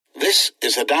This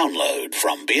is a download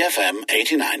from BFM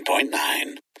 89.9,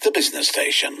 the business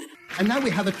station. And now we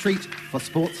have a treat for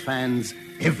sports fans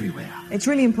everywhere. It's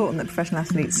really important that professional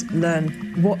athletes learn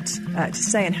what to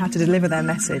say and how to deliver their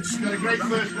message. Got a great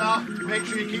first half. Make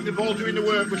sure you keep the ball doing the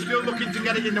work. We're still looking to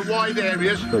get it in the wide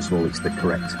areas. First of all, it's the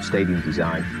correct stadium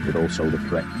design, but also the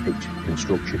correct pitch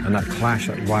construction. And that clash,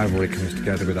 that rivalry comes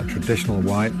together with that traditional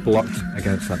white blocked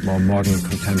against that more modern,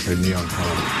 contemporary neon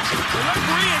colour.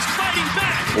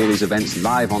 All these events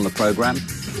live on the programme.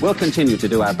 We'll continue to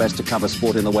do our best to cover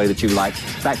sport in the way that you like,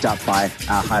 backed up by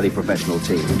our highly professional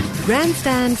team.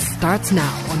 Grandstand starts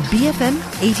now on BFM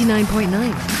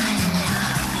 89.9.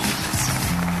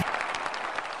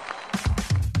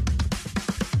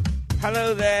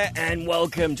 Hello there and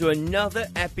welcome to another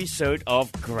episode of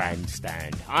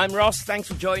Grandstand. I'm Ross, thanks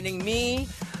for joining me.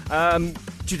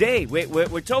 Today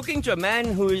we're talking to a man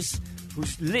who's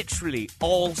literally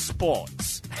all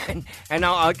sports. And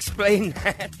I'll explain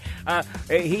that.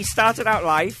 He started out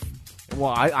life.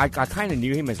 Well, I kind of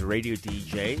knew him as a radio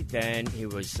DJ. Then he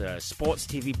was a sports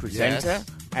TV presenter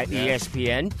at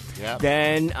ESPN. Yep.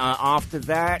 Then after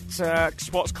that,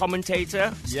 sports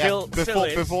commentator. Still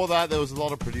is. Before that, there was a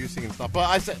lot of producing and stuff. But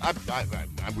I said,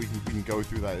 we can go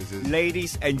through that.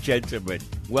 Ladies and gentlemen,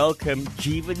 welcome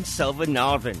Jeevan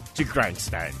Selvanathan to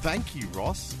Grandstand. Thank you,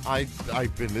 Ross.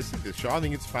 I've been listening to the show. I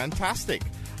think it's fantastic.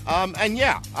 And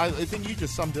yeah, I think you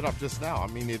just summed it up just now. I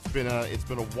mean, it's been a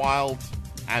wild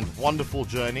and wonderful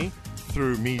journey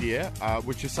through media,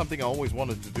 which is something I always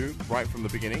wanted to do right from the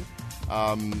beginning.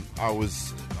 I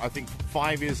was, I think,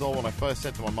 5 years old when I first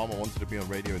said to my mum I wanted to be on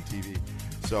radio and TV.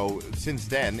 So since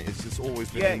then, it's just always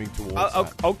been aiming towards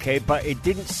that. Okay, but it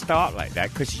didn't start like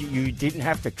that because you didn't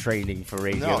have the training for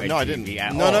radio and TV. I didn't.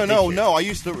 No. I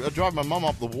used to drive my mum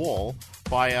up the wall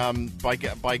by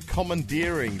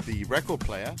commandeering the record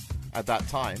player at that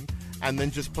time, and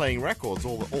then just playing records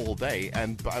all day.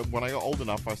 And when I got old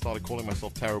enough, I started calling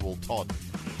myself Terrible Todd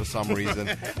for some reason.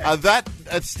 That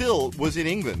still was in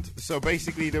England. So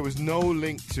basically, there was no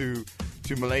link to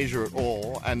Malaysia at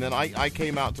all. And then I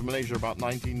came out to Malaysia about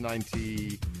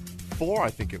 1994, I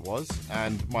think it was.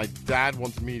 And my dad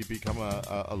wanted me to become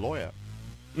a lawyer.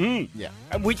 Yeah,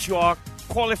 which you are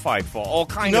qualified for, or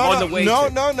kind of on the way. No.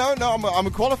 I'm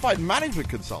a qualified management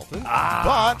consultant,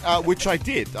 but which I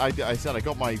did. I said I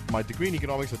got my degree in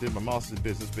economics. I did my master's in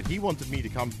business, but he wanted me to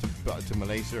come to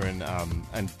Malaysia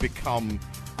and become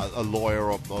a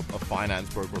lawyer or a finance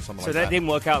broker or something like that. So that didn't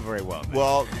work out very well.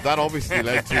 Well, that obviously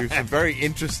led to some very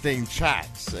interesting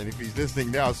chats, and if he's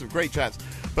listening now, some great chats.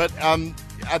 But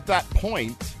at that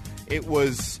point,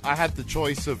 I had the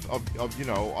choice of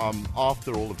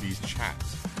after all of these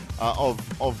chats,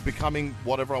 of becoming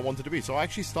whatever I wanted to be. So I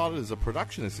actually started as a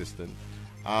production assistant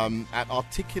at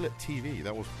Articulate TV.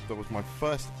 That was my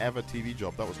first ever TV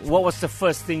job. What was the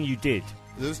first thing you did?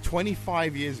 It was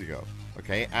 25 years ago.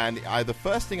 Okay, and the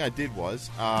first thing I did was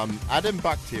Adam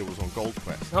Bakhtiar was on Gold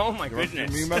Quest. Oh my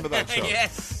goodness! You remember that show?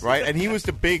 Yes. Right, and he was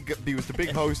the big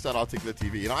host at Articulate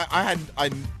TV, and I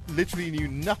literally knew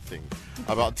nothing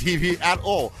about TV at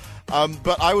all.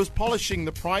 But I was polishing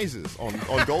the prizes on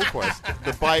Gold Quest,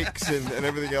 the bikes and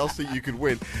everything else that you could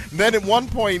win. And then at one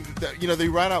point, they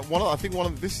ran out.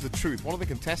 This is the truth. One of the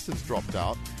contestants dropped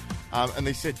out. And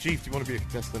they said, Jeev, do you want to be a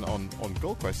contestant on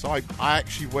Gold Quest? So I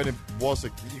actually went and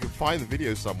you can find the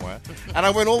video somewhere. And I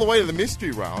went all the way to the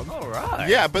mystery round. All right.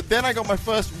 Yeah, but then I got my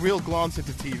first real glance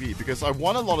into TV because I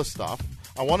won a lot of stuff.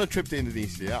 I won a trip to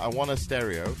Indonesia. I won a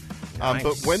stereo. Nice.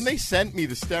 But when they sent me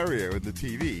the stereo and the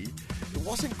TV, it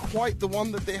wasn't quite the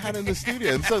one that they had in the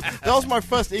studio. And so that was my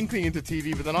first inkling into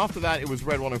TV. But then after that, it was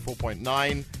Red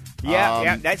 104.9.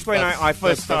 Yeah, that's when I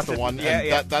first started. That's the one.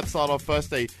 That started off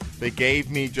first. They gave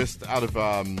me just out of,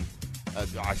 I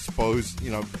suppose,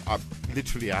 I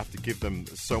have to give them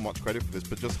so much credit for this,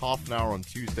 but just half an hour on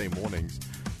Tuesday mornings,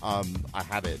 I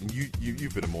had it. And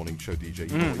you've been a morning show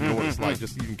DJ. You know what it's like.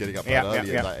 Just even getting up that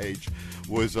early at that age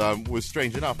was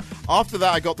strange enough. After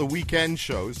that, I got the weekend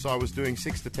shows, so I was doing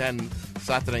 6 to 10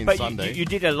 Saturday and Sunday. But you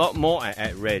did a lot more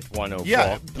at Red 104.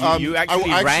 Yeah, you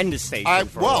actually ran the station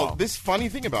for a while. This funny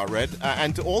thing about Red,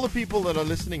 and to all the people that are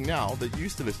listening now that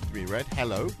used to listen to me, Red,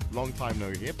 hello, long time no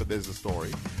here, but there's a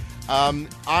story.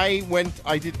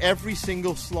 I did every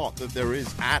single slot that there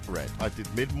is at Red. I did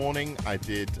mid-morning, I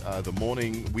did the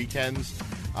morning weekends,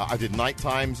 I did night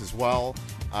times as well.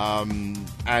 And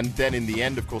then in the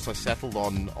end, of course, I settled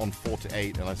on 4 to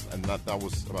 8, and that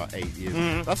was about 8 years.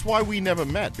 Mm-hmm. That's why we never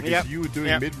met, because you were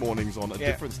doing mid-mornings on a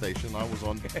different station. I was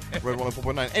on Red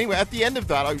 104.9. Anyway, at the end of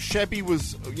that, Shebby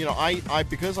was,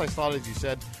 because I started, as you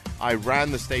said, I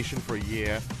ran the station for a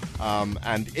year.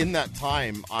 And in that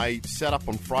time, I set up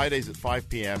on Fridays at 5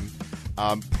 p.m.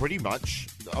 Pretty much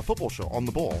a football show on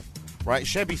the ball. Right,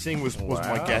 Shebby Singh was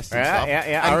my guest and stuff. Yeah,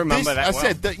 and I remember that. I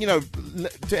said that,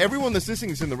 to everyone that's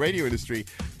listening in the radio industry,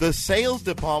 the sales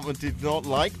department did not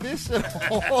like this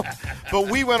at all.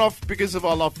 But we went off because of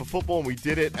our love for football, and we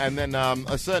did it. And then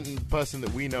a certain person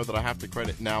that we know that I have to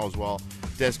credit now as well,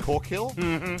 Des Corkill,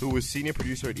 who was senior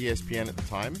producer at ESPN at the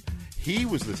time, he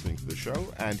was listening to the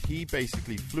show, and he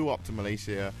basically flew up to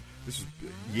Malaysia. This was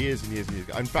years and years and years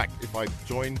ago. In fact, if I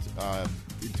joined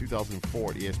in 2004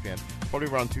 at ESPN, probably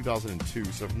around 2002.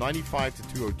 So 95 to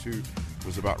 2002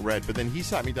 was about Red. But then he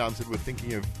sat me down and said, we're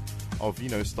thinking of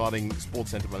starting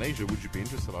SportsCenter Malaysia. Would you be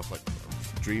interested? I was like,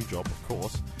 dream job, of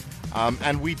course.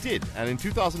 And we did. And in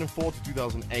 2004 to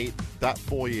 2008, that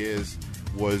 4 years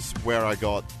was where I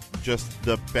got just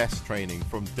the best training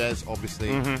from Des, obviously,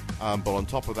 but on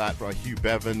top of that, Hugh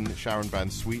Bevan, Sharon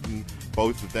Van Sweeten,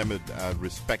 both of them had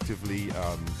respectively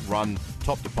run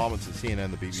top departments at CNN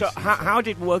and the BBC. So how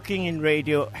did working in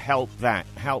radio help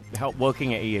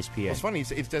working at ESPN? It's funny,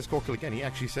 it's Des Corkill again. He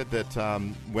actually said that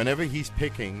whenever he's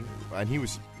picking, and he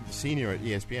was senior at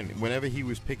ESPN, whenever he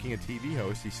was picking a TV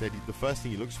host, he said the first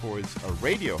thing he looks for is a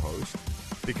radio host,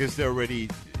 because they're already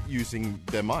using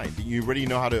their mind. You already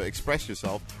know how to express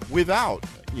yourself without,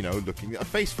 looking a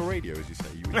face for radio, as you say.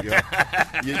 You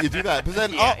do that. But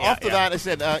then after that, I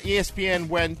said ESPN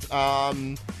went.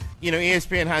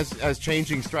 ESPN has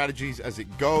changing strategies as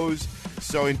it goes.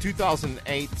 So in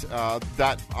 2008,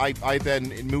 I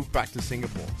then moved back to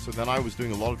Singapore. So then I was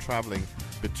doing a lot of traveling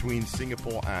between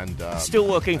Singapore and still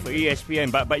working for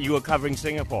ESPN, but you were covering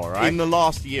Singapore, right? In the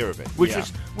last year of it, which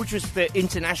was the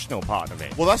international part of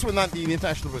it. Well, that's when the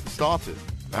international bit started.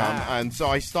 And so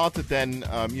I started then,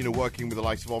 working with the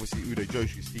likes of obviously Uday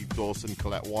Joshi, Steve Dawson,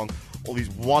 Colette Wong, all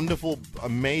these wonderful,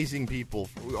 amazing people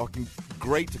who are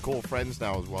great to call friends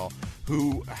now as well,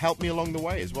 who helped me along the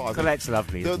way as well. Colette's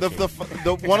lovely.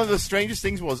 One of the strangest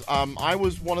things was I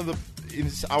was one of the.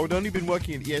 I had only been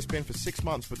working at ESPN for 6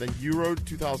 months, but then Euro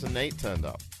 2008 turned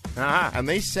up, and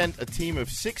they sent a team of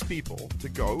 6 people to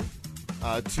go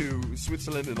to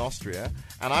Switzerland and Austria,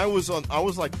 and I was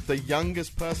like the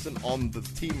youngest person on the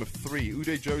team of 3.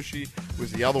 Uday Joshi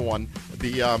was the other one.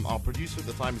 Our producer at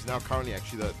the time is now currently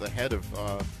actually the head of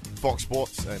Fox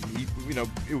Sports, and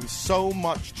it was so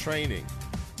much training,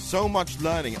 so much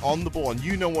learning on the ball, and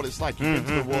you know what it's like. You've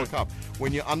been to the World Cup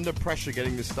when you're under pressure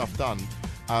getting this stuff done.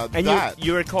 And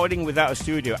you're recording without a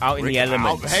studio, out in the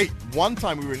elements. Hey, one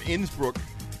time we were in Innsbruck,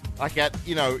 like at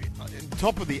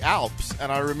top of the Alps,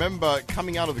 and I remember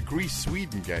coming out of the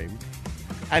Greece-Sweden game,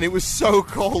 and it was so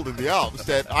cold in the Alps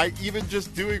that even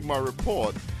just doing my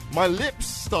report, my lips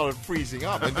started freezing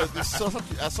up, and it's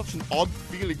such an odd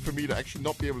feeling for me to actually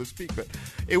not be able to speak. But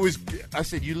it was, I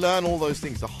said, you learn all those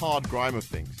things, the hard grime of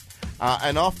things.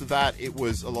 And after that, it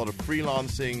was a lot of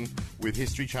freelancing with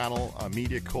History Channel,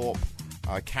 MediaCorp,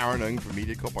 Karen Ng from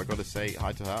MediaCorp, I got to say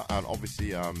hi to her, and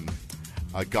obviously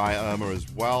Guy Irma as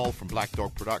well from Black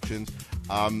Dog Productions.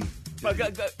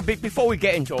 Before we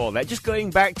get into all that, just going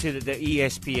back to the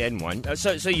ESPN one,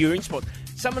 so you're in sport.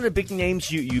 Some of the big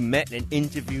names you met and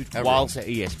interviewed whilst at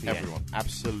ESPN. Everyone,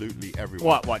 absolutely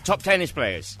everyone. What? Top tennis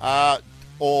players?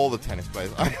 All the tennis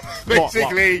players.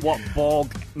 Basically. What?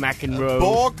 Borg, McEnroe?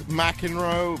 Borg,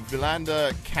 McEnroe,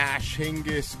 Vilander, Cash,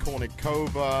 Hingis,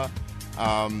 Kornikova.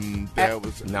 There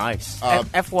was nice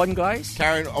F1 guys.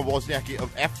 Karen Wozniacki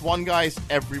of F1 guys.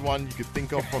 Everyone you could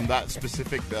think of from that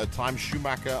specific time.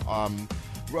 Schumacher.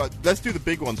 Let's do the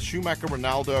big ones. Schumacher,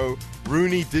 Ronaldo,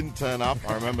 Rooney didn't turn up.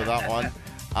 I remember that one.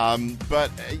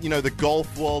 But the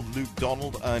golf world: Luke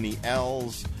Donald, Ernie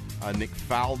Els, Nick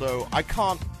Faldo. I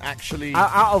can't actually.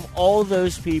 Out of all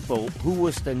those people, who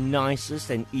was the nicest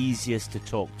and easiest to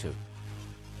talk to?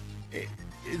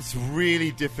 It's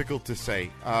really difficult to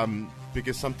say.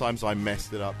 Because sometimes I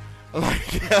messed it up.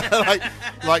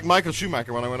 Like Michael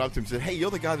Schumacher, when I went up to him and said, "Hey,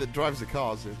 you're the guy that drives the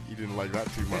cars." He didn't like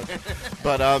that too much.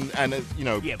 But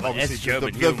obviously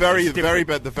the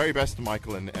very best to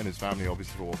Michael and his family,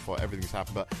 obviously for everything that's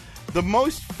happened. But the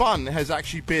most fun has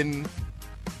actually been,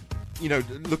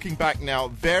 looking back now,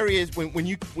 when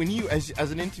you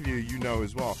as an interviewer,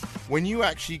 as well, when you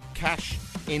actually cash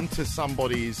into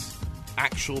somebody's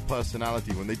actual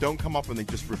personality, when they don't come up and they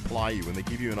just reply you, when they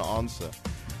give you an answer.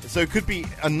 So it could be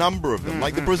a number of them,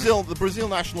 like the Brazil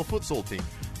national futsal team.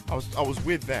 I was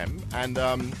with them, and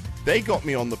they got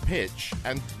me on the pitch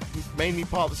and made me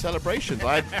part of the celebrations.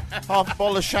 I had half a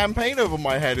bottle of champagne over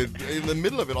my head in the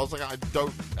middle of it. I was like, I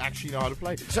don't actually know how to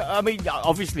play. So I mean,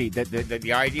 obviously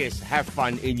the idea is to have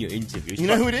fun in your interviews. You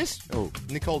know who it is? Oh,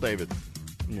 Nicole David.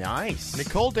 Nice.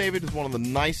 Nicole David is one of the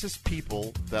nicest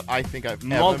people that I think I've ever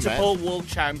met. Multiple world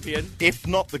champion. If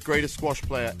not the greatest squash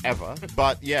player ever.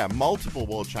 But yeah, multiple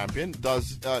world champion.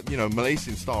 Does,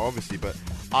 Malaysian star, obviously. But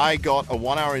I got a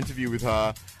 1-hour interview with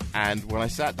her. And when I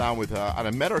sat down with her, and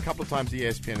I met her a couple of times at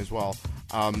ESPN as well.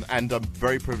 And I'm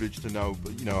very privileged to know,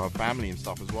 her family and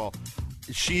stuff as well.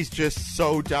 She's just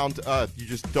so down to earth. You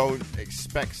just don't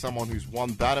expect someone who's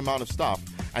won that amount of stuff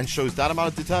and shows that amount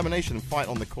of determination and fight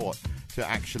on the court to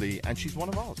actually. And she's one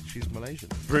of ours. She's Malaysian.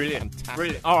 Brilliant. Fantastic.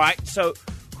 Brilliant. All right. So,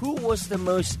 who was the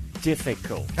most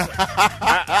difficult?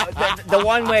 The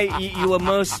one where you were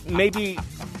most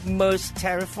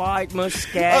terrified, most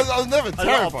scared. I was never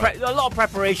terrified. A lot of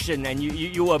preparation, and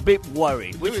you were a bit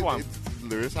worried. Which one? It's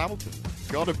Lewis Hamilton.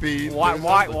 Gotta be.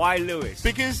 Why Lewis?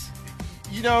 Because,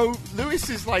 Lewis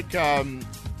is like,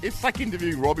 it's like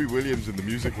interviewing Robbie Williams in the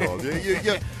music world.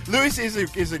 Lewis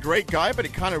is a great guy, but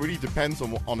it kind of really depends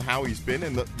on how he's been.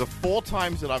 And the 4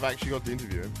 times that I've actually got to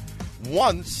interview him,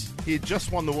 once he had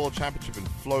just won the World Championship and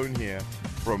flown here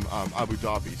from Abu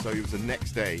Dhabi, so it was the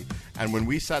next day. And when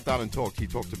we sat down and talked, he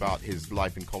talked about his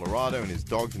life in Colorado and his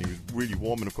dogs, and he was really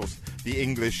warm. And of course, the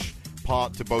English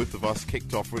part to both of us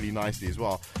kicked off really nicely as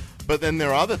well. But then there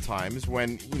are other times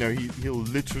when, he'll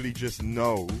literally just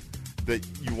know that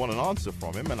you want an answer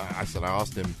from him. And I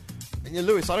asked him,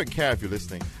 Lewis, I don't care if you're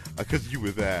listening, because you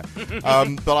were there.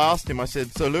 But I asked him, I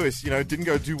said, so Lewis, didn't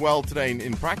go too well today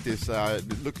in practice.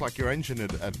 It looked like your engine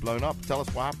had blown up. Tell us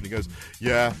what happened. He goes,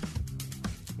 yeah,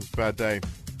 it was a bad day.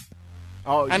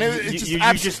 Oh, and you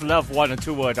just love 1 or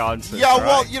 2 word answers. Yeah,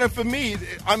 right? Well, for me,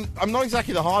 I'm not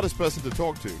exactly the hardest person to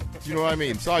talk to. Do you know what I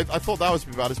mean? So I thought that was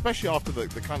bad, especially after the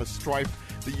kind of strife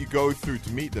that you go through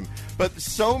to meet them. But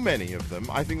so many of them,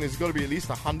 I think there's got to be at least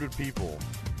 100 people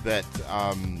that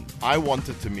I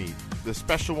wanted to meet. The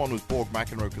special one was Borg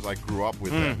McEnroe because I grew up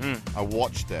with them. I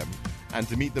watched them. And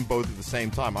to meet them both at the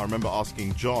same time, I remember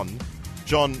asking John,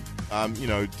 do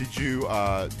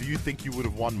you think you would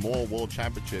have won more world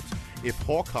championships if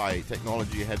Hawkeye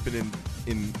technology had been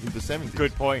in the 70s?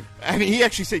 Good point. And he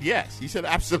actually said yes. He said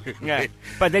absolutely. Yeah.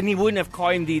 But then he wouldn't have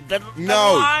coined the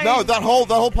No, line. that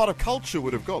whole part of culture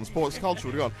would have gone. Sports culture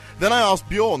would have gone. Then I asked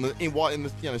Bjorn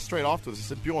straight afterwards. I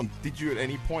said, Bjorn, did you at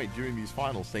any point during these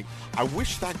finals think, I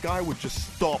wish that guy would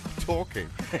just stop talking?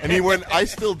 And he went, I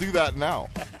still do that now.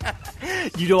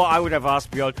 You know what I would have asked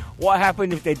Bjorn? What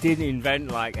happened if they didn't invent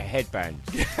like a headband?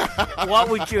 What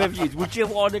would you have used? Would you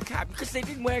have worn a cap? Because they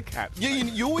didn't wear caps. Yeah,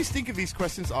 you always think of these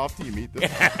questions after you meet them.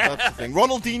 That's the thing.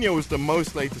 Ronaldinho was the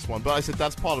most latest one, but I said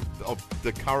that's part of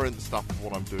the current stuff of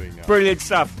what I'm doing now. Brilliant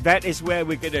stuff. That is where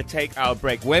we're going to take our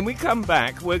break. When we come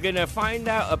back, we're going to find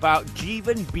out about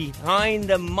Jeevan behind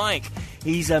the mic.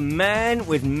 He's a man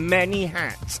with many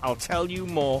hats. I'll tell you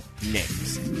more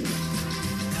next.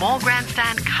 More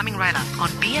Grandstand coming right up on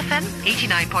BFM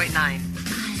 89.9.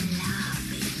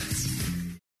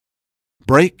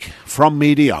 Break from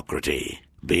mediocrity.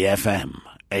 BFM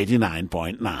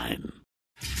 89.9.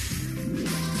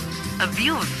 A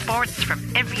view of sports from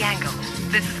every angle.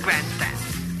 This is Grandstand.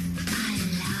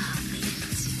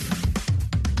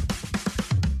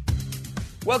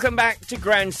 Welcome back to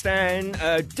Grandstand.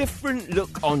 A different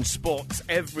look on sports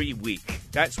every week.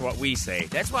 That's what we say.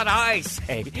 That's what I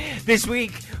say. This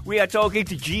week, we are talking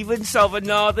to Jeevan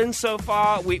Selvanathan. So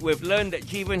far, we've learned that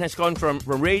Jeevan has gone from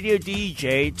radio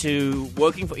DJ to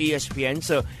working for ESPN.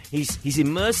 So he's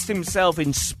immersed himself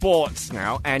in sports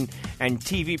now and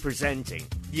TV presenting.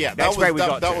 Yeah, that's where we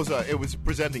got to. It was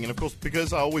presenting, and of course,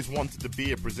 because I always wanted to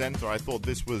be a presenter, I thought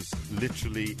this was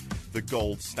literally the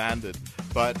gold standard.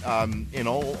 But in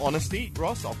all honesty,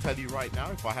 Ross, I'll tell you right now,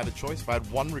 if I had a choice, if I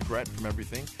had one regret from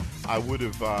everything, I would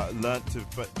have learned to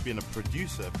be a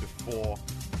producer before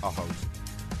a host.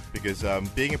 Because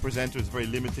being a presenter is a very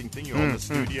limiting thing. You're on the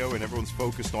studio and everyone's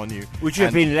focused on you. Would you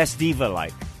have been less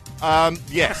diva-like?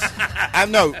 Yes.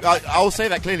 No, I'll say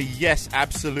that clearly. Yes,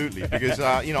 absolutely. Because,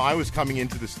 I was coming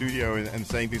into the studio and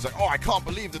saying things like, I can't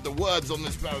believe that the words on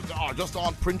this just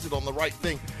aren't printed on the right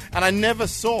thing. And I never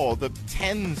saw the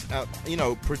tens,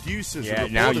 producers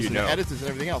and reporters and editors and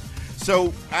everything else.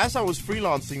 So as I was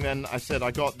freelancing then, I said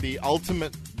I got the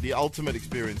ultimate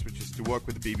experience, which is to work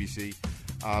with the BBC,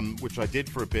 which I did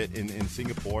for a bit in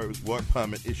Singapore. It was work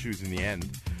permit issues in the end.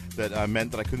 that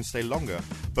meant that I couldn't stay longer.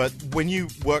 But when you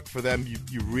work for them,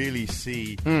 you really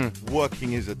see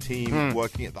working as a team,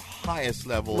 working at the highest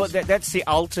levels. Well, that's the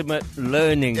ultimate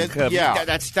learning curve. Yeah.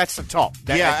 That's the top.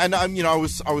 And I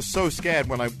was so scared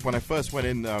when I first went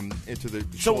into the.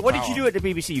 So what did you do at the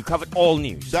BBC? You covered all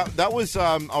news. That was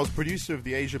I was producer of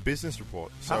the Asia Business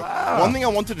Report. So one thing I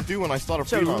wanted to do when I started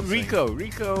freelancing. Rico.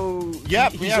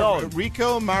 He's on.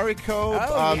 Rico, Mariko,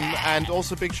 and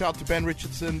also big shout out to Ben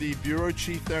Richardson, the bureau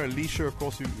chief there, and Alicia, of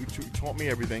course, who taught me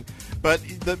everything. But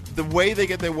the way they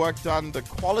get their work done, the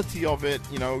quality of it,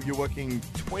 you're working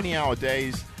 20-hour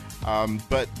days.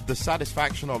 But the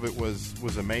satisfaction of it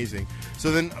was amazing.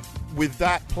 So then with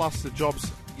that plus the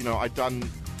jobs, I'd done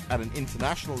at an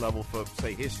international level for,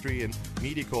 say, History and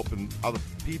MediaCorp and other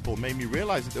people made me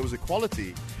realize that there was a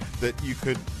quality that you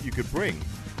could bring.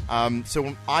 So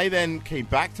when I then came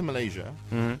back to Malaysia,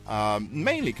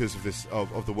 mainly because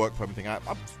of the work permit thing. I'm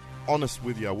honest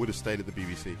with you, I would have stayed at the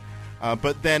BBC.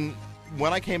 But then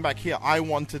when I came back here, I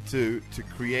wanted to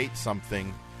create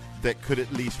something that could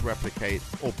at least replicate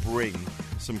or bring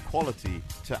some quality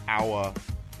to our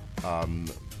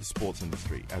sports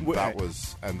industry, and that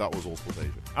was All Sports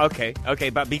Asia. Okay,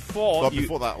 but before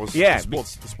that was the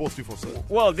Sports 247.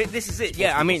 Well, this is it.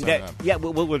 Yeah, I mean,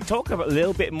 we'll talk a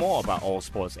little bit more about All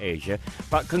Sports Asia,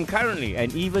 but concurrently,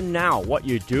 and even now, what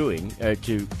you're doing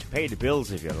to pay the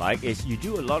bills, if you like, is you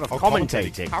do a lot of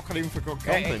commentating. How can I even forget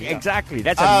commentating? Exactly,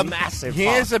 that's a massive.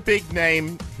 Here's part. a big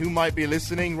name who might be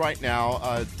listening right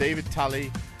now. David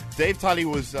Tully. Dave Tully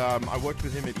was. I worked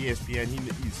with him at ESPN.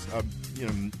 He's.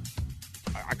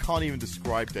 I can't even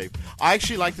describe Dave. I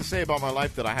actually like to say about my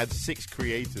life that I had 6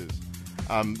 creators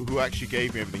who actually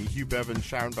gave me everything. Hugh Bevan,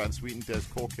 Sharon Van Sweeten, Des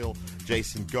Corkill,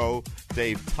 Jason Go,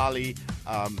 Dave Tully,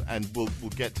 and we'll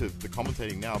get to the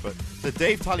commentating now. But so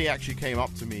Dave Tully actually came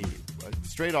up to me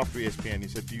straight after ESPN. He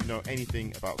said, "Do you know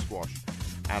anything about squash?"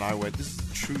 And I went, "This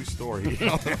is a true story."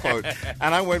 Quote.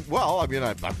 And I went, "Well, I mean,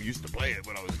 I used to play it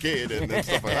when I was a kid and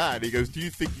stuff like that." And he goes, "Do you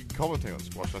think you can commentate on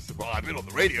squash?" I said, "Well, I've been on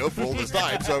the radio for all this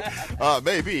time, so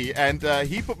maybe." And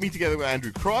he put me together with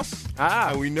Andrew Cross.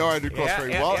 And we know Andrew Cross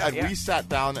very well. We sat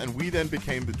down, and we then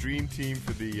became the dream team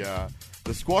for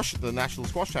the National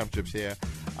Squash Championships here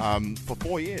for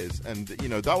 4 years. And,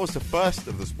 that was the first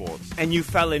of the sports. And you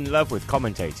fell in love with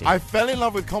commentating. I fell in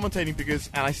love with commentating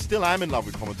and I still am in love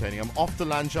with commentating. I'm off to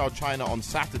Lanzhou, China on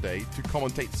Saturday to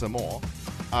commentate some more.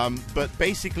 But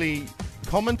basically,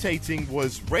 commentating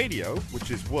was radio, which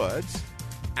is words,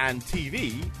 and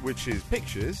TV, which is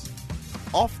pictures,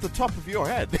 off the top of your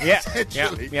head.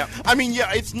 Essentially. Yeah. I mean,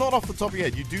 it's not off the top of your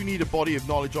head. You do need a body of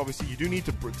knowledge, obviously. You do need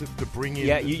to bring in.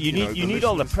 Yeah, you need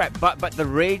all the prep, but the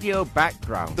radio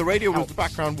background. The radio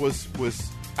background was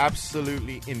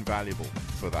absolutely invaluable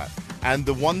for that. And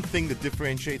the one thing that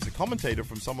differentiates a commentator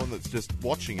from someone that's just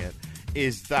watching it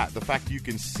is that the fact you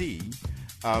can see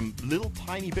little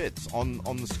tiny bits on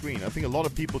the screen. I think a lot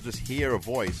of people just hear a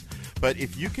voice. But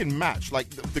if you can match, like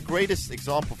the greatest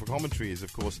example for commentary is,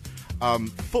 of course,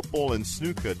 football and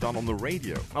snooker done on the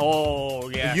radio. Oh,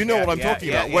 yeah. You know what I'm talking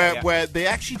about, where they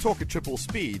actually talk at triple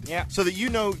speed, so that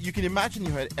you can imagine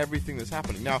in your head everything that's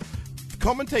happening. Now,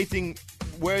 commentating,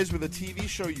 whereas with a TV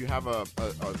show you have a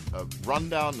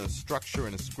rundown, a structure,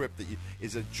 and a script that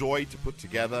is a joy to put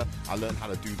together. I learned how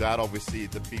to do that, obviously,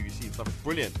 at the BBC and stuff. It's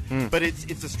brilliant. But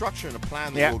it's a structure and a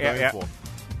plan that you're going for.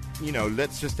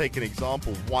 Let's just take an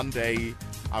example. One day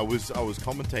I was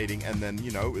commentating, and then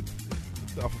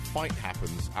a fight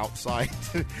happens outside,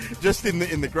 just in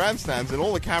the grandstands, and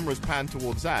all the cameras pan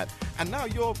towards that. And now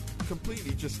you're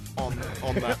completely just on that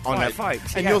fight. On that fight,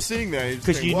 and you're sitting there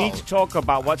because you need to talk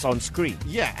about what's on screen.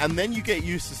 Yeah, and then you get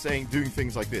used to doing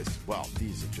things like this. Well,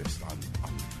 these are just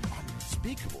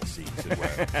unspeakable scenes that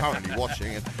we're currently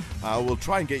watching, and we'll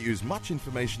try and get you as much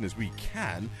information as we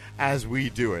can as we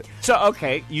do it. So,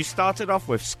 okay, you started off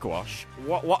with squash.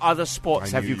 What other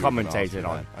sports have you commentated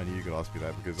on? I knew you could ask me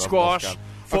that because squash,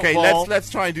 football. Okay, let's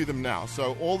try and do them now.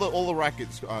 So all the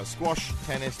rackets: squash,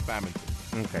 tennis, badminton.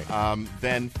 Okay.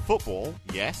 Then football,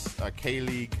 yes,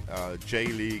 K-League,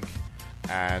 J-League,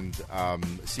 and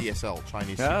CSL,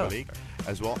 Chinese Super League,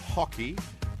 as well. Hockey.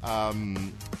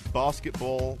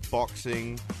 Basketball,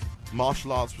 boxing,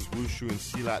 martial arts was wushu and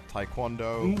silat,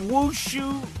 taekwondo.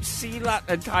 Wushu, silat,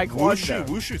 and taekwondo.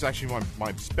 Wushu is actually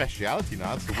my speciality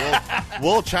now. It's the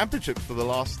world championships for the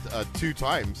last 2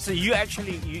 times. So you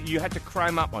actually you had to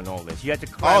climb up on all this. You had to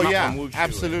climb up on wushu.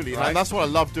 Absolutely. Right? And that's what I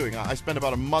love doing. I spend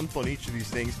about a month on each of these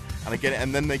things, and I get it.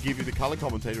 And then they give you the color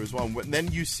commentator as well. And then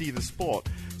you see the sport.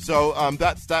 So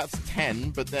that's 10.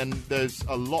 But then there's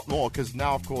a lot more because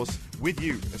now, of course, with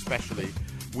you especially.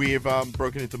 We have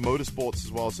broken into motorsports as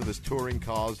well, so there's touring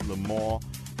cars, Le Mans,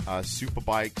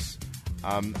 Superbikes.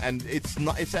 And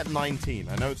it's at 19.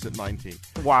 I know it's at 19.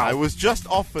 Wow. I was just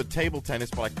offered table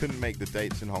tennis, but I couldn't make the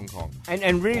dates in Hong Kong.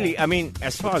 And really, I mean,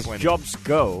 as far as 20. jobs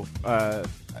go,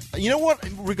 you know what?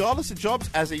 Regardless of jobs,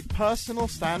 as a personal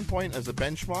standpoint, as a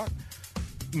benchmark,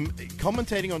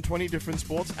 commentating on 20 different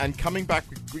sports and coming back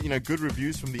with good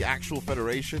reviews from the actual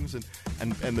federations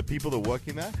and the people that are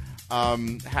working there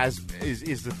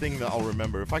is the thing that I'll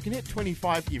remember. If I can hit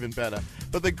 25, even better.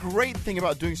 But the great thing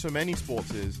about doing so many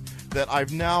sports is that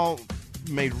I've now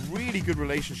made really good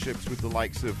relationships with the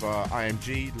likes of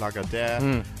IMG,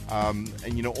 Lagardère,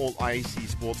 and all IAC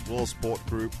Sports, World Sport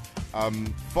Group.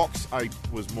 Fox, I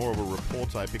was more of a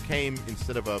reporter. I became,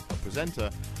 instead of a presenter,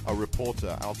 a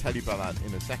reporter. I'll tell you about that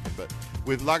in a second. But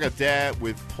with Lagardère,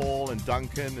 with Paul and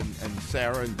Duncan and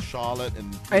Sarah and Charlotte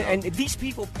and these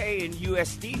people pay in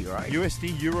USD, right?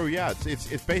 USD, Euro, yeah. It's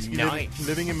basically nice.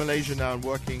 living in Malaysia now and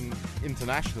working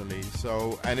internationally.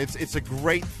 So, and it's a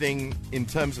great thing in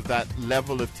terms of that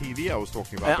level of TV I was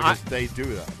talking about, because they do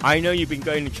that. I know you've been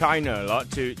going to China a lot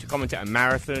to commentate on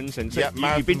marathons, and so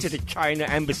you've been to the China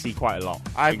embassy quite a lot.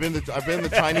 I've been to the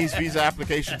Chinese Visa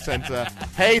Application Center.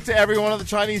 Hey to everyone at the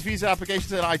Chinese Visa Application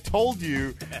Center, I told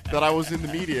you that I was in the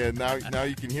media, and now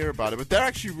you can hear about it. But they're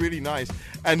actually really nice.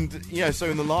 And so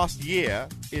in the last year,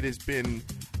 it has been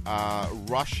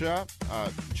Russia,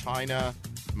 China,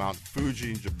 Mount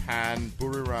Fuji in Japan,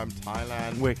 Buriram,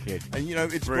 Thailand. Wicked. And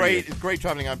it's Brilliant. great. It's great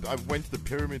traveling. I went to the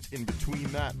pyramids in between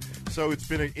that, so it's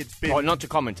been. Not to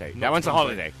commentate. That one's a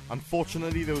holiday.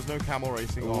 Unfortunately, there was no camel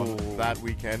racing on that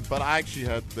weekend, but I actually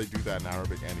heard they do that in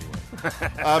Arabic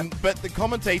anyway. But the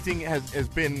commentating has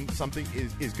been something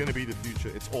is going to be the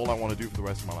future. It's all I want to do for the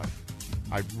rest of my life.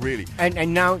 I really.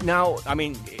 And now, I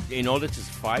mean, in order to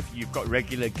survive, you've got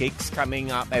regular gigs coming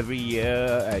up every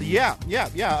year. And Yeah.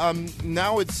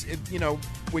 Now it's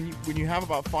when you have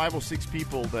about 5 or 6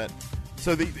 people that.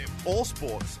 So all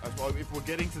sports, as well, if we're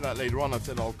getting to that later on, I've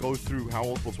said I'll go through how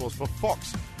all sports was. For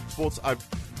Fox Sports, I've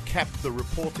kept the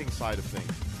reporting side of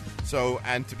things. So,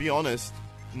 and to be honest,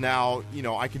 now,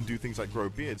 I can do things like grow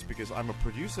beards because I'm a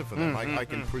producer for them. I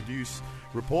can produce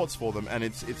reports for them, and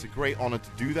it's a great honor to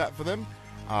do that for them.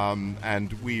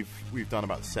 And we've done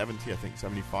about 70, I think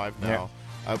 75 now.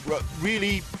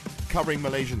 Really covering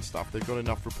Malaysian stuff. They've got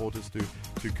enough reporters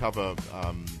to cover.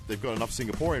 They've got enough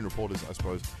Singaporean reporters, I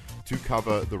suppose, to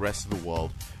cover the rest of the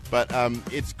world. But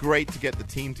it's great to get the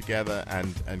team together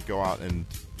and go out and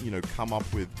come up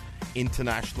with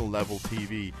international level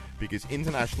TV, because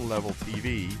international level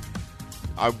TV,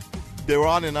 there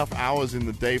aren't enough hours in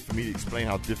the day for me to explain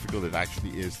how difficult it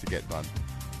actually is to get done.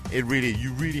 You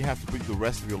really have to put the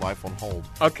rest of your life on hold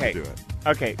to do it.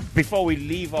 Okay, before we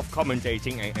leave off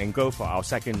commentating and go for our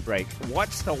second break,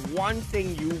 what's the one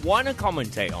thing you want to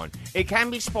commentate on? It can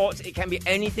be sports, it can be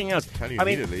anything else. Tell you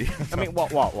immediately.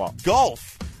 What?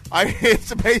 Golf.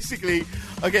 It's basically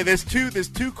there's two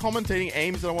commentating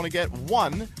aims that I want to get.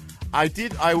 One, I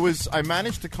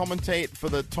managed to commentate for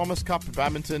the Thomas Cup of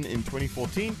Badminton in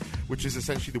 2014, which is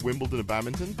essentially the Wimbledon of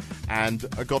badminton, and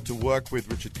I got to work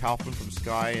with Richard Kaufman from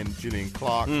Sky and Gillian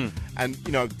Clark, and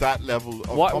that level of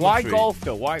commentary. Why golf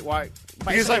though? Why?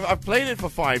 Because I've played it for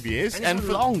 5 years, and it's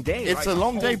a long day. It's a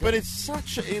long day, but it's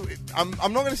such. I'm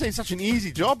not going to say it's such an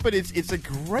easy job, but it's a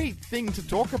great thing to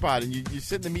talk about. And you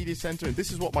sit in the media center, and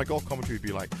this is what my golf commentary would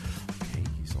be like. Okay,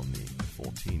 he's on the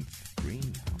 14th green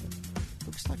now.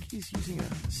 Looks like he's using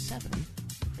a 7.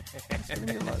 It's going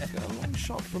to be like a long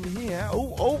shot from here.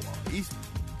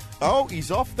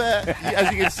 He's off there.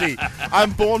 As you can see,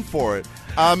 I'm born for it.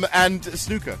 And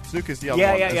snooker's the other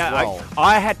one as well.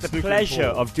 I had the pleasure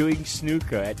of doing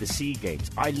snooker at the SEA Games.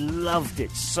 I loved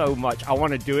it so much. I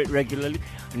want to do it regularly.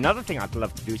 Another thing I'd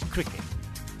love to do is cricket.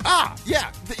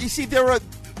 You see, there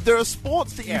are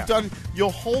sports that you've done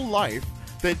your whole life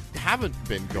that haven't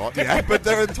been got yet, but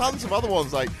there are tons of other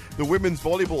ones like the Women's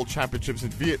Volleyball Championships in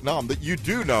Vietnam that you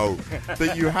do know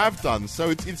that you have done.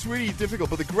 So it's really difficult.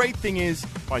 But the great thing is,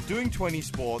 by doing 20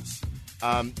 sports,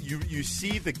 you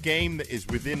see the game that is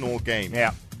within all games.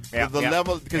 The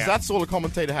level, because that's all a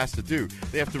commentator has to do.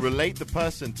 They have to relate the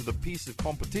person to the piece of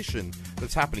competition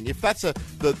that's happening. If that's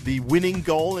the winning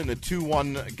goal in a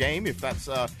 2-1 game, if that's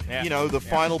the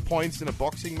final points in a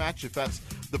boxing match, if that's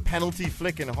the penalty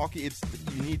flick in hockey,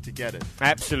 you need to get it.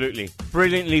 Absolutely.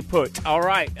 Brilliantly put. All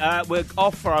right, we're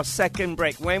off for our second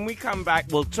break. When we come back,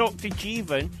 we'll talk to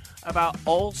Jeevan about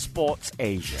All Sports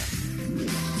Asia.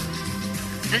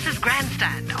 This is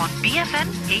Grandstand on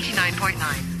BFM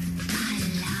 89.9.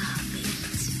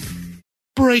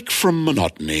 Break from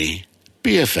monotony.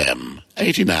 BFM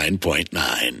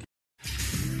 89.9.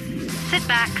 Sit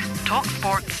back, talk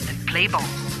sports, and play ball.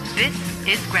 This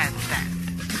is Grandstand.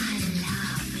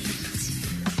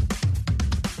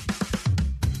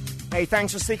 Hey,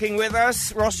 thanks for sticking with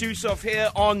us. Ross Yusof here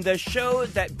on the show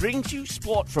that brings you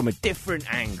sport from a different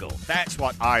angle. That's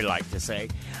what I like to say.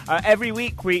 Every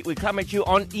week we come at you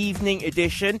on Evening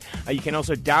Edition. You can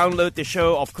also download the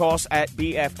show, of course, at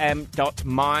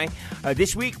bfm.my.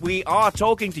 This week we are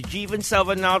talking to Jeevan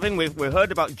Selvanathan. We've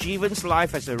heard about Jeevan's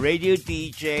life as a radio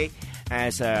DJ,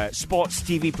 as a sports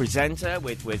TV presenter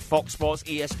with Fox Sports,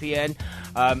 ESPN,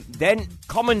 then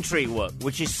commentary work,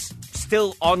 which is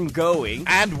still ongoing.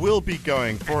 And will be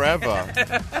going forever.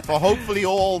 For hopefully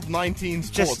all 19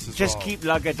 sports as Just well. keep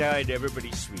Lagada in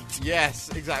everybody's suite. Yes,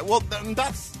 exactly. Well,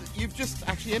 you've just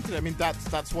actually entered it. I mean,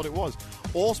 that's what it was.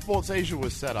 All Sports Asia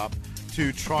was set up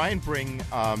to try and bring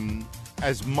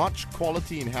as much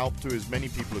quality and help to as many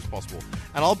people as possible.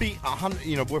 And I'll be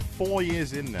 100. We're 4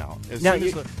 years in now.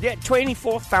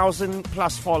 24,000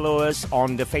 plus followers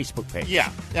on the Facebook page. Yeah,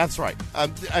 that's right.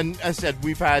 And as I said,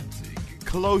 we've had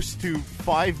close to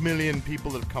 5 million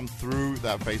people that have come through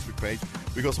that Facebook page.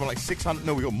 We got something like 600.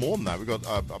 No, we got more than that. We got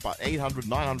about 800,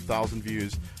 900,000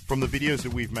 views from the videos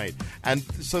that we've made. And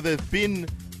so there's been,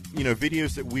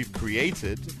 videos that we've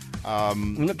created.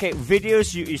 Okay,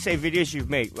 videos. You say videos you've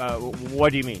made.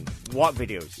 What do you mean? What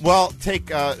videos? Well,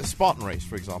 take Spartan Race,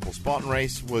 for example. Spartan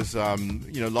Race was,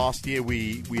 last year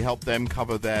we helped them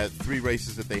cover their 3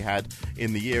 races that they had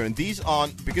in the year. And these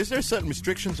aren't, because there are certain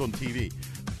restrictions on TV.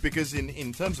 Because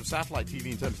in terms of satellite TV,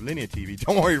 in terms of linear TV,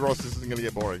 don't worry, Ross, this isn't going to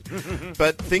get boring.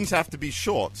 But things have to be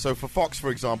short. So for Fox,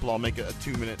 for example, I'll make it a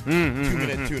 2-minute,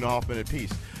 2.5-minute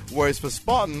piece. Whereas for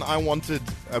Spartan, I wanted,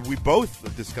 we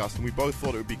both discussed, and we both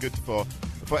thought it would be good for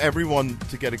everyone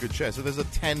to get a good share. So there's a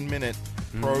 10-minute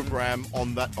program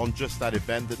on just that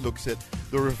event that looks at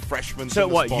the refreshments. So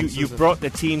and the what, sponsors you brought the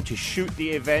team to shoot the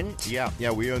event? Yeah,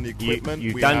 we own the equipment.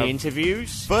 You've done the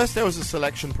interviews? First, there was a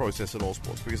selection process at All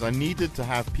Sports because I needed to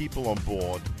have people on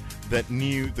board that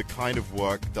knew the kind of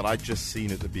work that I'd just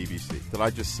seen at the BBC, that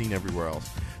I'd just seen everywhere else.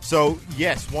 So,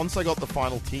 yes, once I got the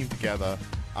final team together,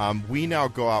 we now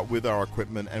go out with our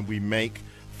equipment and we make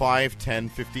 5, 10,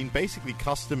 15 basically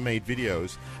custom-made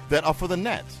videos that are for the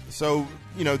net. So,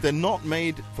 they're not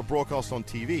made for broadcast on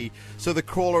TV. So the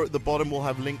crawler at the bottom will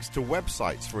have links to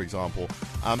websites, for example.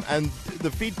 And the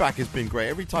feedback has been great.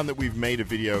 Every time that we've made a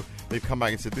video, they've come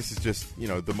back and said, this is just,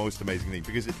 the most amazing thing.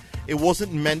 Because it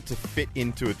wasn't meant to fit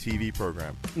into a TV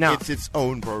program. Now, it's its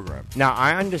own program. Now,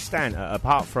 I understand,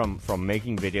 apart from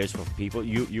making videos for people,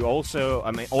 you also,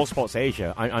 All Sports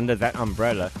Asia, under that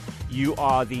umbrella, you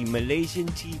are the Malaysian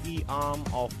TV arm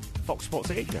of Fox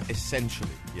Sports Asia.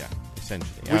 Essentially, yeah.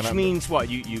 Which means what?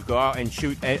 You go out and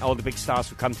shoot all the big stars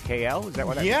who come to KL? Is that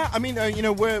what that means? Yeah, I mean,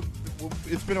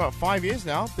 it's been about 5 years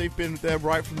now. They've been there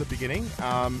right from the beginning.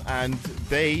 And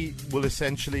they will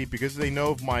essentially, because they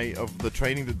know of the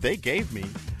training that they gave me,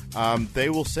 they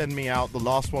will send me out. The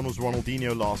last one was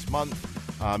Ronaldinho last month.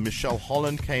 Michelle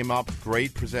Holland came up,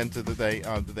 great presenter that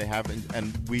they have,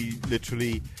 and we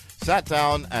literally sat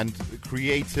down and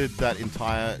created that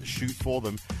entire shoot for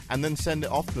them and then send it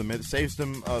off to them. It saves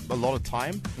them a lot of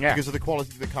time because of the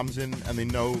quality that comes in, and they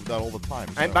know that all the time.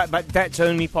 So. But that's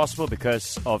only possible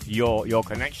because of your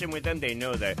connection with them. They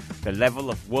know the level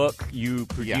of work you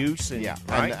produce.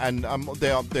 Right? And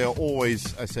they are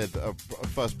always, I said, a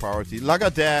first priority.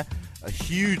 Lagardère, a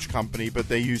huge company, but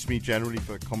they use me generally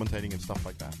for commentating and stuff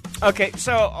like that. Okay,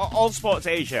 so All Sports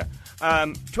Asia,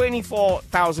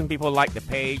 24,000 people like the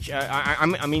page.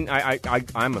 I'm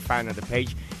a fan of the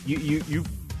page. You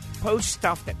post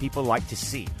stuff that people like to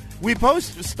see. We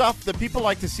post stuff that people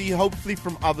like to see, hopefully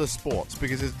from other sports,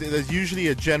 because there's usually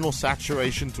a general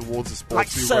saturation towards the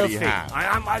sports we already have.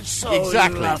 I so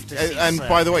exactly. love to see and surfing.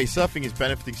 By the way, surfing is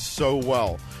benefiting so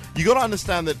well. You got to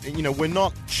understand that we're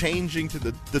not changing to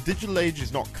the digital age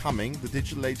is not coming. The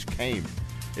digital age came.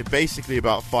 It basically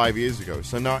about 5 years ago.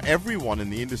 So now everyone in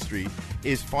the industry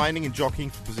is finding and jockeying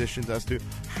for positions as to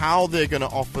how they're going to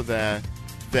offer their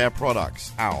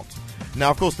products out. Now,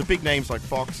 of course, the big names like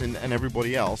Fox and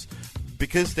everybody else,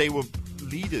 because they were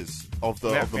leaders of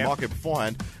the market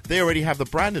beforehand, they already have the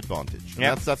brand advantage.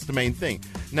 That's the main thing.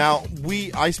 Now,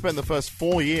 I spent the first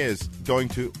 4 years going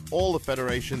to all the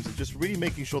federations and just really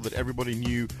making sure that everybody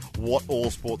knew what All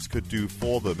Sports could do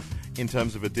for them in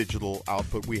terms of a digital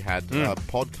output. We had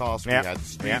podcasts, we had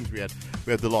streams, we had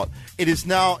the lot. It's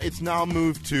now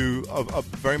moved to a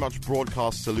very much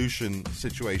broadcast solution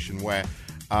situation where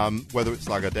whether it's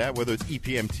Lagardère, whether it's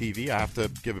EPM TV. I have to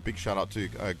give a big shout out to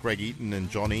Greg Eaton and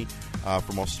Johnny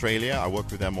from Australia. I work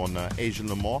with them on Asian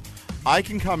Le Mans. I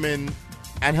can come in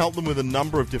and help them with a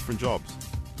number of different jobs,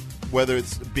 whether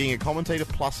it's being a commentator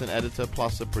plus an editor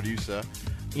plus a producer,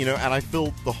 and I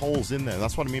fill the holes in there.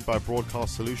 That's what I mean by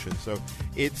broadcast solution. So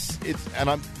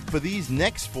for these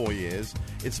next 4 years,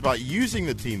 it's about using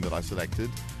the team that I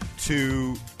selected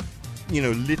to,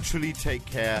 literally take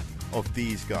care of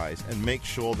these guys and make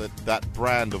sure that that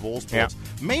brand of All Sports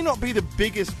may not be the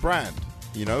biggest brand,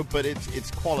 but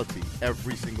it's quality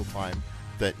every single time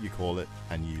that you call it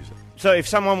and use it. So if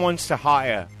someone wants to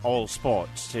hire All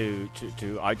Sports to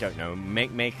I don't know,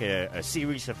 make a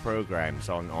series of programs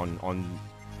on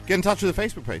get in touch with the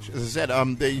Facebook page. As I said,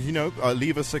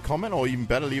 leave us a comment, or even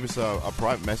better, leave us a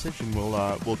private message, and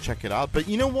we'll check it out. But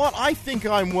you know what? I think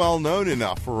I'm well known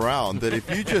enough around that if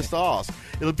you just ask,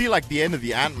 it'll be like the end of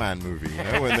the Ant-Man movie,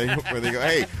 when they go,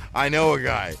 hey, I know a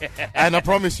guy, and I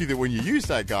promise you that when you use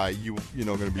that guy, you're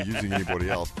not going to be using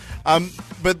anybody else.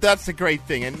 But that's a great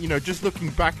thing, and just looking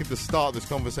back at the start of this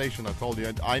conversation, I told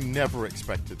you I never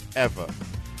expected ever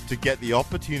to get the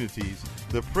opportunities,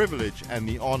 the privilege, and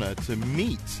the honor to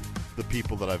meet the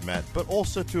people that I've met, but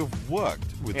also to have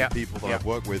worked with the people that I've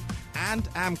worked with and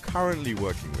am currently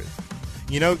working with.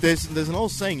 There's an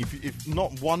old saying, if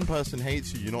not one person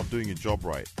hates you, you're not doing your job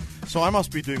right. So I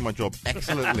must be doing my job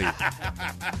excellently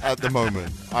at the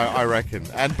moment, I reckon.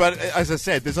 But as I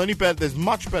said, there's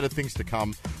much better things to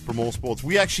come from All Sports.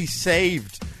 We actually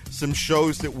saved some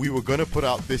shows that we were going to put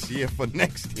out this year for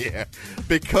next year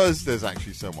because there's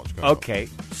actually so much going on. Okay,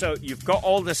 so you've got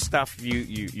all the stuff.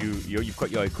 You've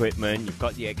got your equipment, you've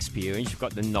got the experience, you've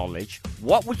got the knowledge.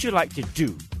 What would you like to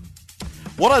do?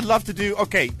 What I'd love to do,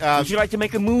 okay. Would you like to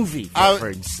make a movie, for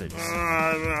instance?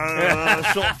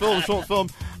 Short film.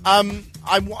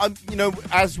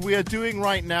 As we are doing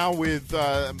right now with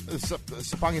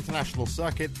Sepang International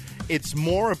Circuit, it's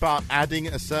more about adding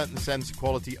a certain sense of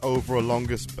quality over a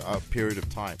longer period of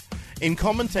time. In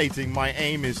commentating, my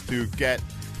aim is to get,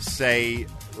 say,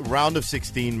 round of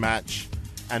 16 match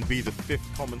and be the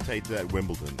 5th commentator at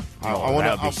Wimbledon.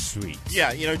 That would be sweet.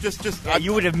 Yeah,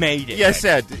 you would have made it. Yes,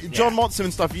 Ed. John Motson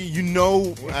and stuff,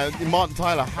 Martin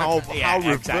Tyler, how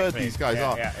revered these guys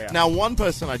are. Now, one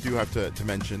person I do have to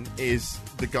mention is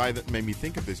the guy that made me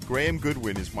think of this. Graham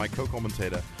Goodwin is my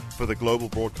co-commentator for the global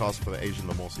broadcast for the Asian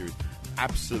Le Mans Series.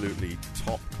 Absolutely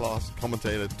top-class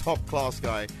commentator, top-class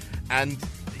guy. And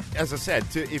as I said,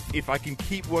 if I can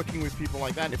keep working with people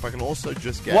like that, if I can also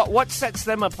just get... What sets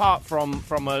them apart from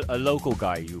a local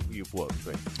guy you've worked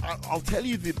with? I'll tell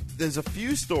you, there's a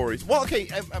few stories. Well, okay,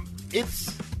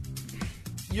 it's...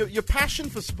 Your passion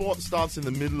for sport starts in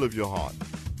the middle of your heart,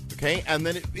 okay? And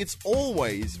then it's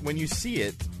always, when you see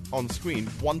it on screen,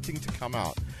 wanting to come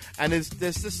out. And there's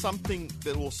just something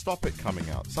that will stop it coming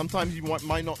out. Sometimes you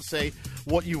might not say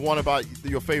what you want about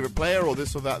your favorite player or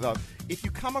this or that. If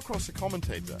you come across a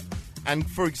commentator, and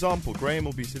for example, Graham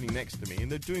will be sitting next to me,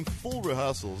 and they're doing full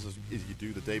rehearsals as you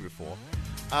do the day before,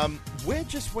 we're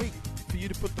just waiting for you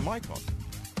to put the mic on.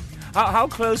 How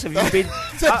close have you been?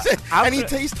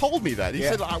 He's told me that. He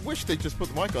said, I wish they'd just put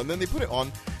the mic on. Then they put it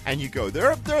on, and you go. There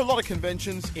are a lot of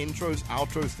conventions, intros,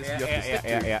 outros that you have to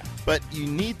stick to. But you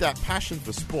need that passion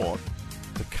for sport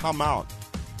to come out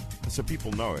so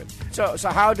people know it. So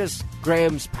how does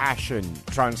Graham's passion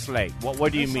translate?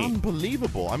 What do you mean? It's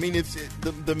unbelievable. I mean, it's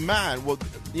the man. Well,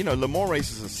 Le Mans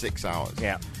races are 6 hours.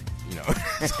 Yeah.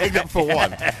 Take that for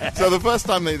one. So the first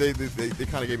time they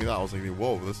kind of gave me that, I was thinking,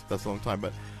 whoa, that's a long time.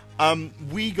 But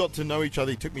we got to know each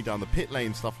other. He took me down the pit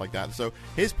lane, stuff like that. So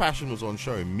his passion was on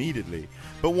show immediately.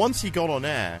 But once he got on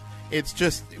air, it's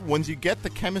just, once you get the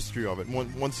chemistry of it,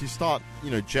 once you start,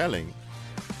 gelling,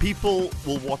 people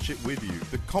will watch it with you.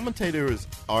 The commentators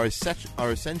are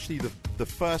essentially the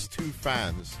first 2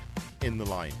 fans in the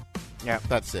line. Yeah,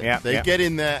 that's it. They get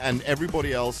in there, and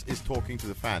everybody else is talking to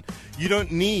the fan. You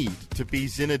don't need to be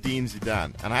Zinedine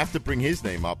Zidane, and I have to bring his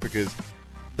name up because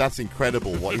that's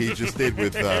incredible what he just did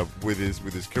with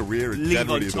his career and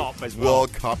generally the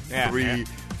World Cup, 3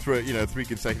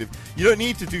 consecutive. You don't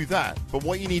need to do that, but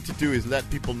what you need to do is let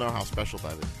people know how special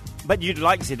that is. But you'd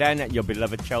like Zidane at your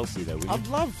beloved Chelsea, though, wouldn't you? I'd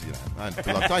love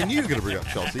Zidane. I knew you were going to bring up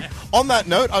Chelsea. On that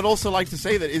note, I'd also like to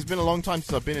say that it's been a long time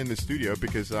since I've been in the studio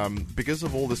because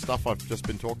of all the stuff I've just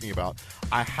been talking about,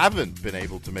 I haven't been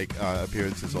able to make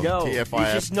appearances on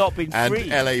TFIF just not been and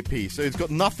free. LAP. So it's got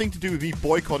nothing to do with me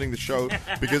boycotting the show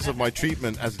because of my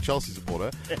treatment as a Chelsea supporter.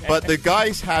 But the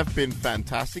guys have been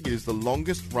fantastic. It is the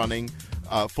longest running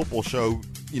football show,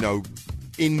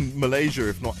 in Malaysia,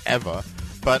 if not ever.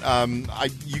 But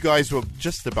you guys were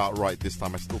just about right this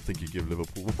time. I still think you give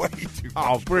Liverpool way too much.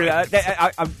 Oh, brilliant!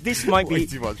 This might be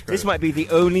the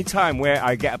only time where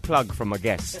I get a plug from a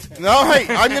guest. No, hey,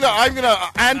 I'm gonna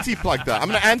anti-plug that. I'm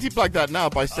gonna anti-plug that now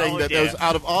by saying that there was,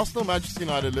 out of Arsenal, Manchester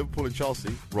United, Liverpool, and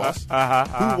Chelsea, Ross,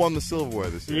 who won the silverware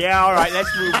this year? Yeah, all right,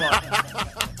 let's move on.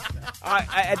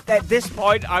 At this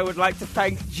point, I would like to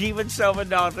thank Jeevan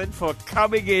Selvanathan for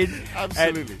coming in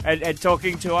Absolutely. and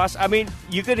talking to us. I mean,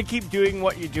 you're going to keep doing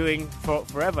what you're doing for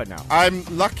forever now. I'm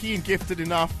lucky and gifted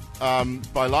enough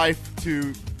by life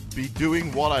to be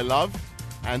doing what I love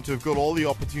and to have got all the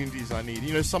opportunities I need.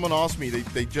 You know, someone asked me,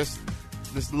 they just...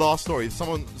 This last story,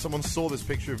 someone saw this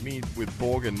picture of me with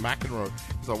Borg and McEnroe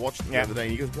because I watched it the other day,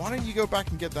 and he goes, "Why don't you go back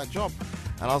and get that job?"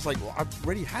 And I was like, "Well, I've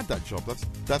already had that job.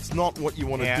 That's not what you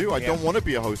want to do. I don't want to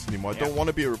be a host anymore. I don't want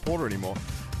to be a reporter anymore.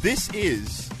 This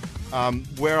is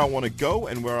where I want to go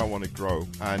and where I want to grow.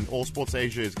 And All Sports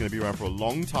Asia is going to be around for a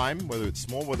long time, whether it's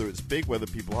small, whether it's big, whether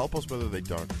people help us, whether they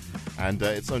don't. And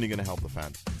it's only going to help the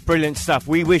fans." Brilliant stuff.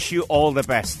 We wish you all the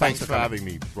best. Thanks for having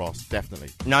me, Ross. Definitely.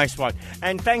 Nice one.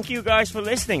 And thank you guys for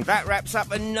listening. That wraps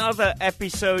up another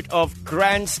episode of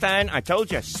Grandstand. I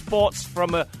told you, sports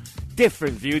from a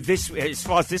different view. This, as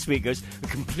far as this week goes,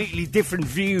 completely different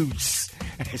views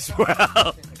as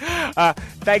well.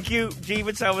 Thank you,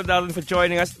 Jeevan Selvanathan, for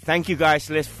joining us. Thank you guys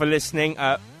for listening.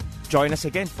 Join us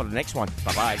again for the next one.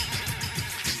 Bye-bye.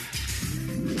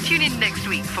 Tune in next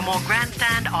week for more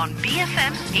Grandstand on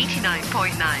BFM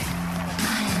 89.9.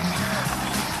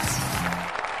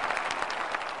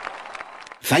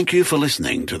 Thank you for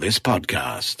listening to this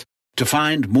podcast. To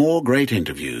find more great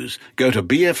interviews, go to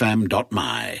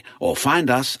bfm.my or find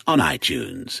us on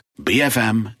iTunes.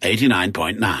 BFM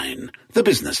 89.9, the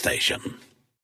business station.